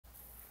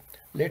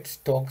Let's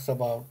talk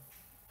about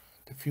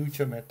the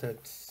future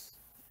methods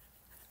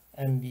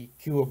and the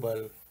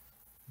queuable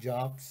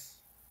jobs,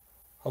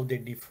 how they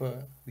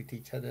differ with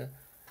each other.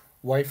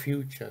 Why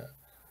future?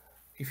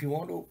 If you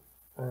want to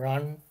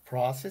run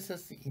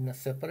processes in a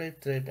separate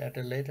thread at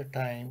a later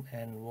time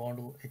and want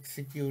to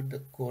execute the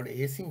code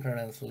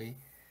asynchronously,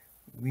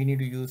 we need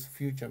to use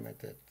future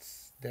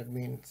methods. That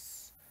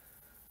means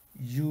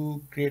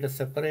you create a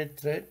separate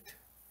thread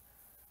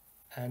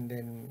and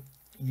then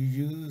you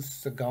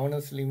use the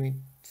governance limit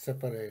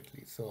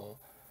separately.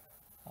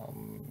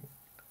 Um,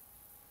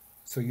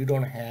 so you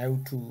don't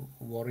have to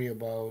worry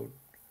about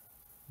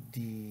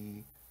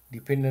the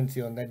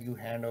dependency on that. You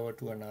hand over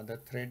to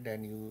another thread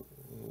and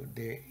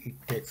it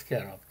takes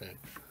care of that.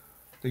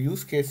 The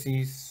use case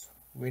is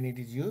when it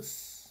is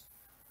used.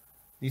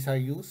 These are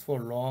used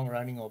for long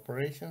running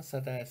operations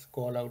such as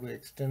call out to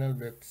external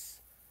web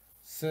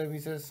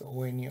services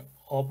or any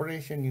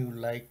operation you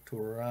like to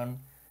run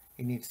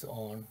in its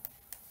own.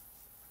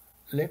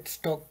 Let's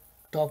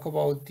talk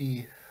about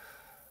the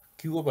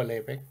queuable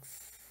apex.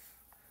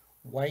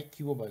 Why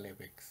queuable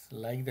apex?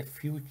 Like the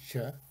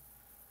future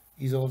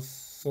is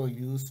also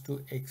used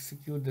to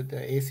execute the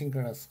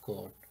asynchronous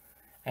code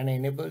and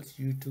enables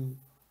you to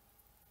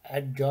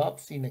add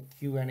jobs in a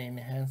queue and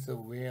enhance the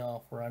way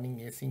of running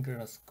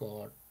asynchronous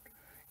code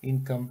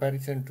in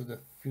comparison to the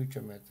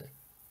future method.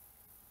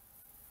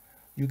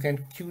 You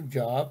can queue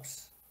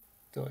jobs,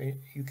 so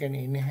you can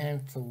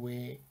enhance the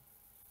way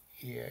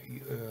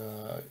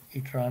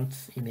it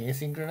runs in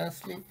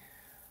asynchronously.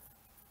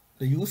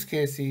 The use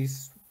case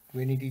is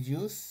when it is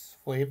used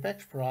for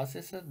Apex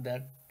processes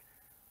that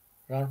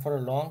run for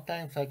a long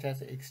time, such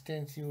as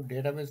extensive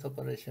database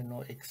operation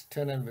or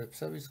external web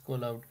service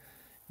callout,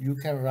 you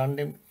can run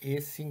them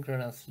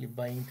asynchronously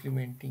by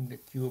implementing the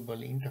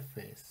queuable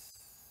interface.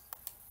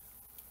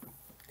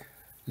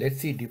 Let's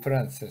see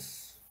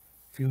differences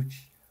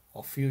future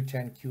of future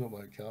and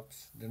queuable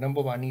jobs. The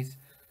number one is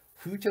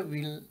future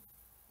will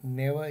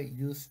never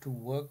used to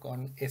work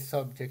on S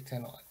objects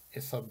and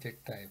S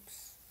object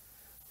types.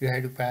 You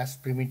have to pass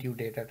primitive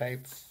data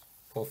types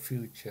for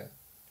future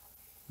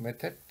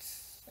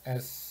methods.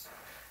 As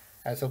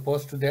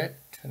opposed to that,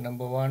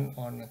 number one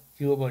on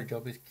queuable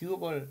job is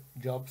queuable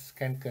jobs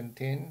can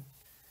contain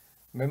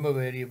member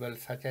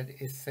variables such as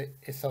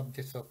S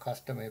objects or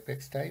custom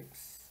apex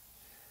types,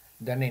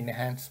 then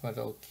enhancement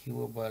of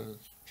queuable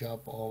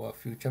job over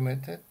future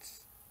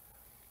methods.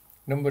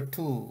 Number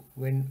two,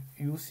 when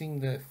using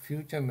the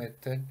future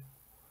method,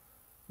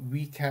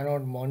 we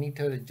cannot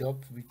monitor the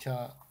jobs which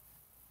are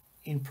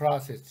in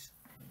process.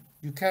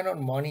 You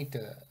cannot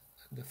monitor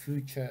the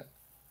future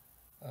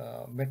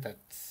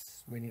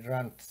methods when it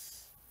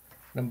runs.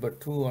 Number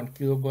two, on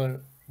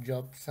queuable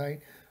job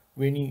side,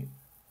 when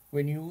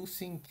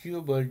using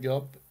queuable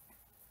job,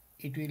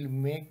 it will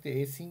make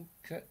the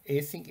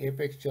async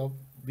apex job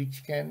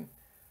which can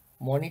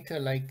monitor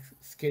like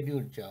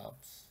scheduled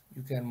jobs.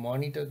 You can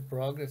monitor the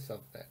progress of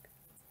that.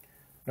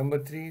 Number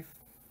three,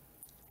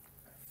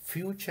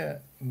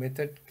 future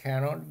method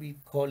cannot be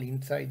called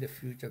inside the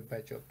future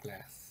batch or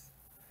class.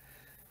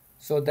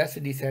 So that's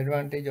a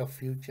disadvantage of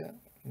future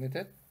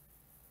method.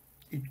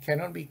 It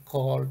cannot be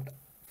called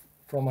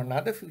from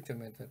another future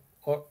method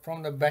or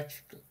from the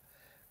batch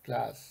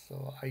class.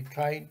 So I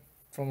tried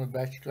from a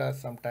batch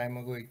class some time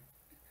ago.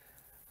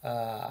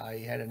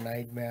 I had a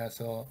nightmare,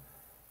 so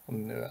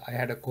I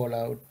had a call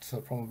out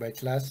from a batch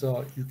class,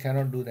 so you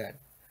cannot do that.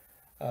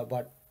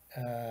 But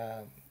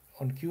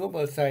on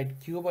queuable side,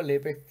 queuable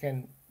apex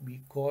can be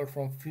called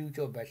from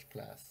future batch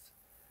class.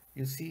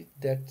 You see,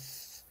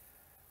 that's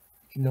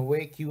in a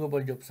way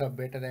queuable jobs are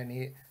better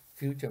than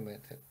future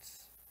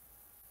methods.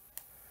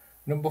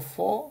 Number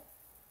four,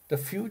 the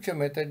future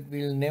method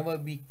will never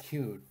be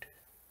queued.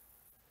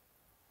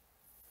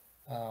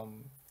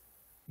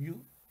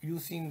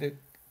 Using the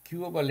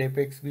queuable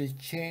apex will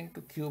change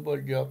to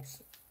queuable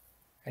jobs,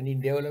 and in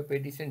developer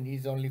edition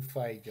is only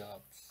 5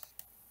 jobs.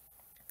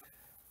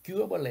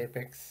 Queuable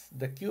apex,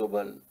 the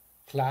queuable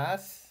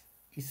class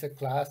is a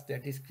class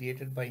that is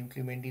created by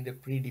implementing the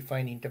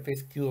predefined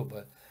interface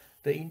queuable.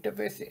 The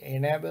interface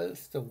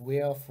enables the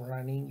way of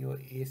running your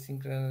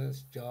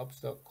asynchronous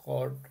jobs or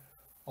code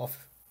of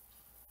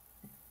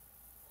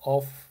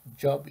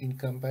job in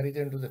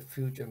comparison to the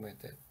future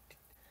method.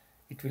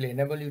 It will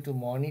enable you to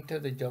monitor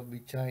the job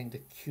which are in the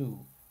queue.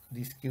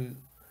 This queue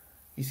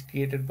is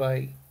created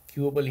by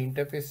queuable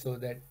interface so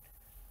that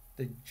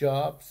the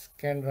jobs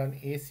can run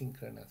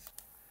asynchronous.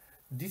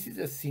 This is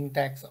a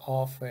syntax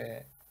of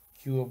a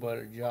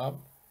queuable job.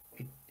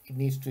 It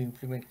needs to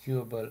implement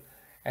queuable,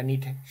 and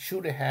it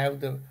should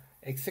have the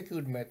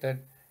execute method,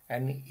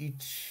 and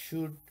it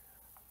should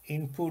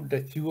input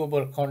the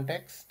queuable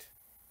context.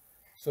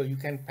 So you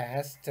can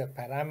pass the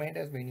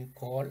parameters when you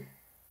call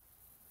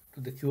to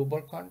the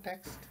queuable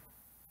context.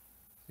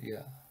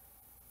 Yeah.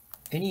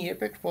 Any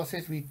Apex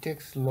process which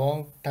takes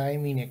long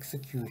time in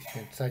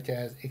execution, such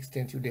as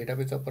extensive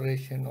database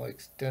operation or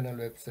external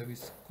web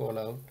service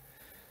callout,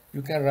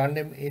 you can run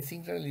them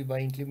asynchronously by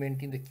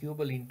implementing the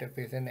queuable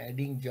interface and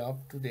adding job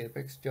to the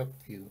Apex job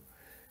queue.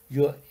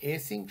 Your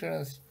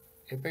asynchronous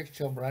Apex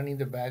job run in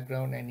the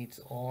background and its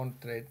own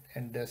thread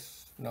and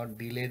does not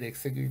delay the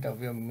execution of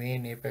your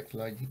main Apex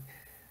logic.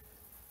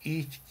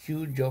 Each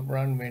queue job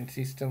run when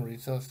system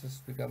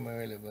resources become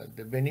available.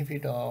 The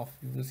benefit of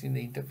using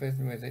the interface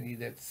method is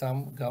that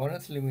some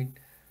governance limits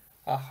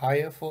are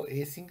higher for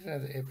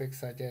asynchronous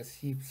Apex such as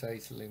heap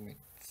size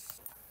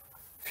limits.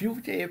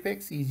 Future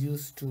Apex is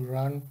used to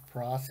run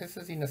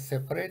processes in a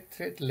separate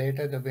thread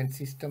later when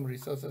system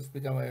resources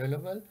become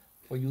available.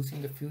 For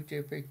using the future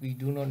Apex, we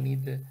do not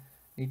need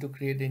to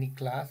create any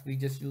class. We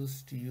just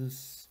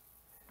use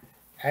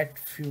at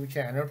future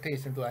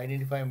annotation to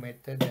identify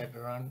method that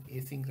run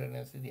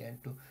asynchronously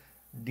and to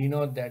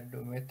denote that the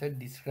method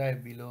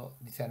described below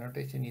this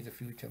annotation is a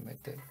future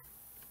method.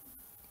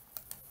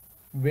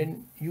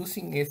 When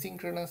using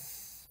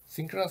synchronous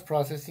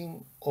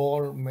processing,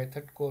 all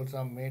method calls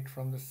are made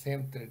from the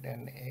same thread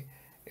and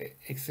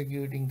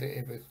executing the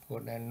Apex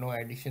code, and no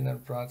additional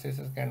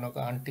processes can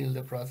occur until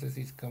the process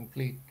is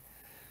complete.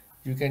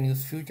 You can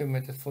use future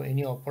methods for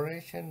any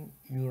operation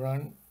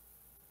you'd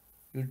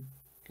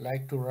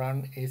like to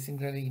run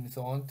asynchronously in its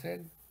own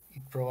thread.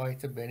 It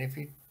provides the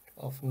benefit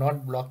of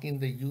not blocking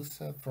the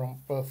user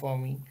from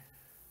performing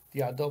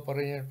the other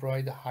operation,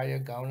 provide the higher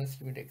governance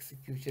limit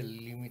execution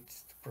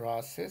limits the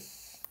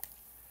process.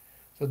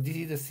 So this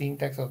is the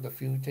syntax of the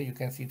future. You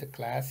can see the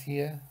class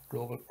here,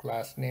 global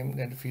class name,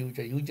 then the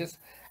future. You just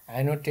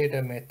annotate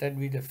a method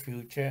with the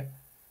future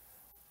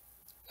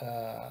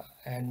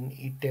and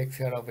it takes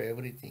care of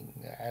everything,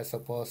 as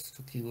opposed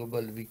to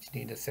Queueable, which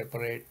need a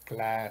separate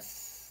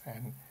class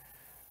and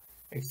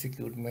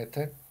execute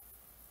method.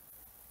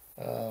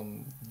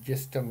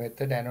 Just a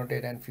method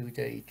annotate and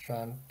future, it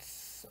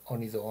runs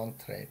on its own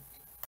thread.